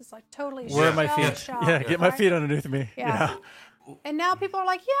gosh, this is like totally Where are my feet? shell-shocked, Yeah, get my right? feet underneath me. Yeah. And now people are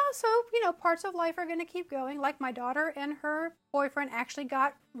like, yeah, so, parts of life are going to keep going. Like my daughter and her boyfriend actually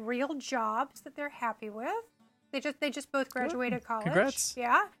got real jobs that they're happy with. They just both graduated college. Congrats.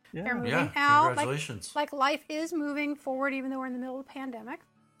 Yeah. Yeah. They're moving Yeah, out. congratulations. Like life is moving forward even though we're in the middle of a pandemic.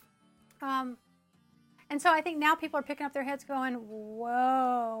 And so I think now people are picking up their heads going,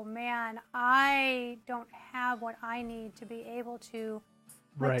 whoa, man, I don't have what I need to be able to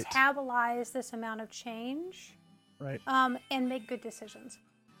Right. metabolize this amount of change. Right. And make good decisions.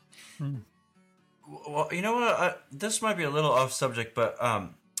 Well, you know what? This might be a little off subject, but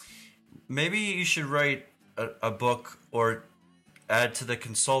maybe you should write a book or add to the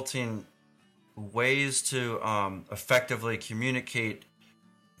consulting ways to effectively communicate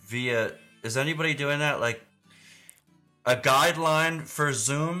via. Is anybody doing that? Like a guideline for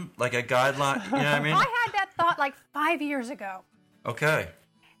Zoom? Like a guideline? You know what I mean? I had that thought like 5 years ago. Okay.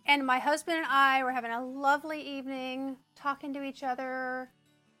 And my husband and I were having a lovely evening talking to each other.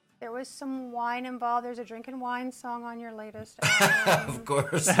 There was some wine involved. There's a drinking wine song on your latest album. Of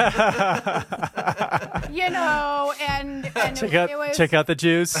course. And Check out the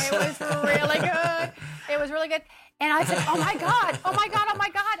juice. It was really good. It was really good. And I said, oh my God,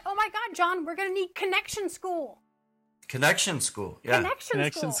 John, we're going to need connection school. Connection school. Yeah.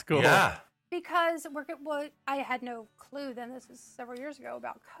 Connection school. Yeah. Because I had no clue then, this is several years ago,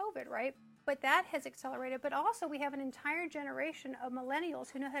 about COVID, right? But that has accelerated. But also we have an entire generation of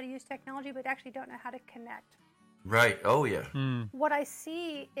millennials who know how to use technology but actually don't know how to connect. Right. Oh, yeah. What I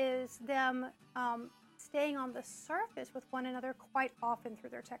see is them staying on the surface with one another quite often through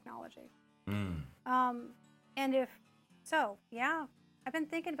their technology. And if so, yeah, I've been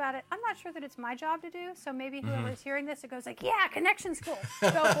thinking about it. I'm not sure that it's my job to do, so maybe whoever's hearing this, it goes like, yeah, connection school,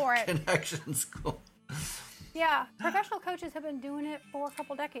 go for it. Connection school. Yeah, professional coaches have been doing it for a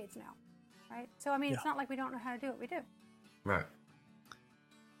couple decades now, right? So, I mean, it's not like we don't know how to do it. We do. Right.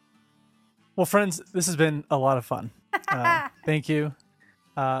 Well, friends, this has been a lot of fun. Thank you.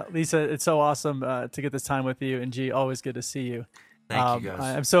 Lyssa, it's so awesome to get this time with you. And G, always good to see you. Thank you, guys.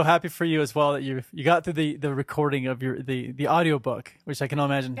 I'm so happy for you as well that you got through the recording of the audio book, which I can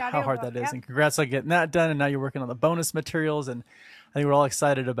imagine how hard that is. Yep. And congrats on getting that done. And now you're working on the bonus materials. And I think we're all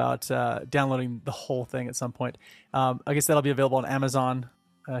excited about downloading the whole thing at some point. I guess that'll be available on Amazon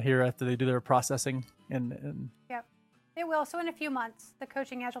here after they do their processing. And Yep, it will. So in a few months, the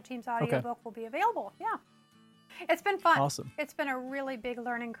Coaching Agile Teams audiobook will be available. Yeah. It's been fun. Awesome. It's been a really big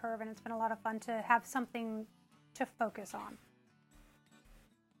learning curve, and it's been a lot of fun to have something to focus on.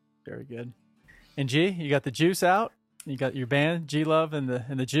 Very good. And G, you got the juice out. You got your band, G Love and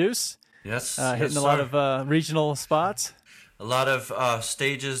the Juice. Yes. Hitting yes, a lot sir. of regional spots. A lot of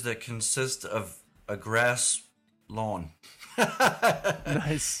stages that consist of a grass lawn.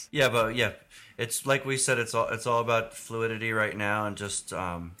 Nice. Yeah, but yeah, it's like we said. It's all about fluidity right now, and just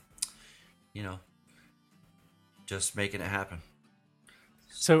just making it happen.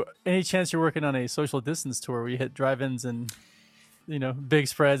 So, any chance you're working on a social distance tour where you hit drive-ins and big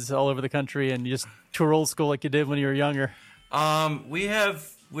spreads all over the country, and you just tour old school like you did when you were younger?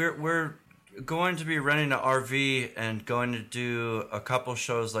 We're going to be renting an RV and going to do a couple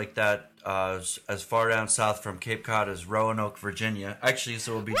shows like that as far down south from Cape Cod as Roanoke, Virginia. Actually,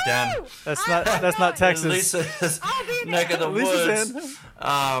 so we'll be down That's not Texas. Lyssa's I'll be there. neck of the Lyssa's woods.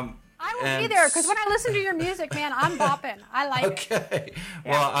 I will be there because when I listen to your music, man, I'm bopping. I like it. Okay.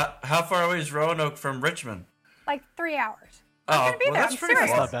 Well, how far away is Roanoke from Richmond? Like 3 hours. Oh, I'm gonna be there. that's I'm pretty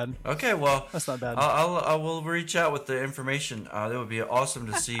serious. That's not bad. Okay, well, That's not bad. I will reach out with the information. It would be awesome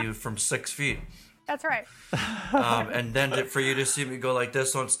to see you from 6 feet. That's right. And then for you to see me go like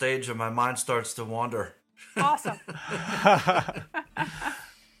this on stage and my mind starts to wander. Awesome.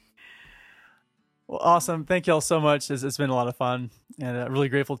 Well, awesome. Thank you all so much. It's been a lot of fun, and really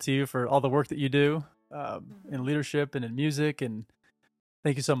grateful to you for all the work that you do in leadership and in music. And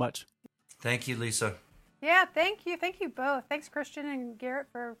thank you so much. Thank you, Lyssa. Yeah, thank you. Thank you both. Thanks, Christian and Garrett,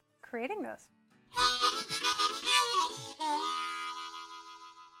 for creating this.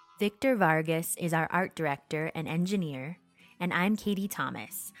 Victor Vargas is our art director and engineer, and I'm Katie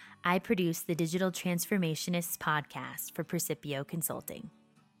Thomas. I produce the Digital Transformationists podcast for Percipio Consulting.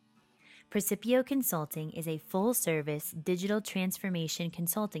 Percipio Consulting is a full-service digital transformation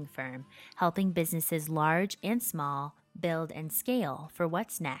consulting firm helping businesses large and small build and scale for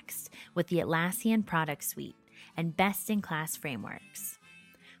what's next with the Atlassian product suite and best-in-class frameworks.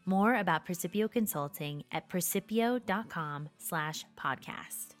 More about Percipio Consulting at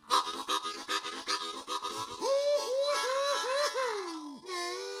percipio.com/podcast.